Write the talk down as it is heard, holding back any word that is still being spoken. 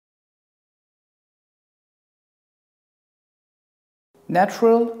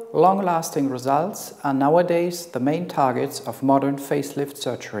Natural, long-lasting results are nowadays the main targets of modern facelift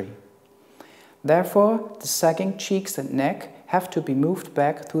surgery. Therefore, the sagging cheeks and neck have to be moved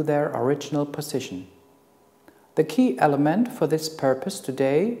back to their original position. The key element for this purpose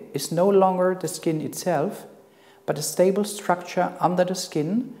today is no longer the skin itself, but a stable structure under the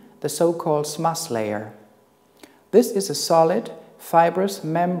skin, the so-called SMUS layer. This is a solid, fibrous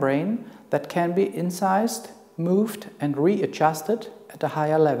membrane that can be incised, moved and readjusted at a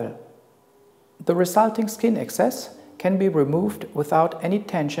higher level. The resulting skin excess can be removed without any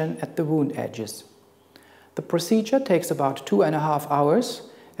tension at the wound edges. The procedure takes about 2.5 hours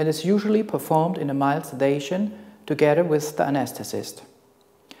and is usually performed in a mild sedation together with the anesthetist.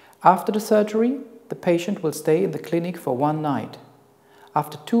 After the surgery, the patient will stay in the clinic for 1 night.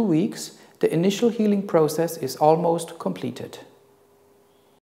 After 2 weeks, the initial healing process is almost completed.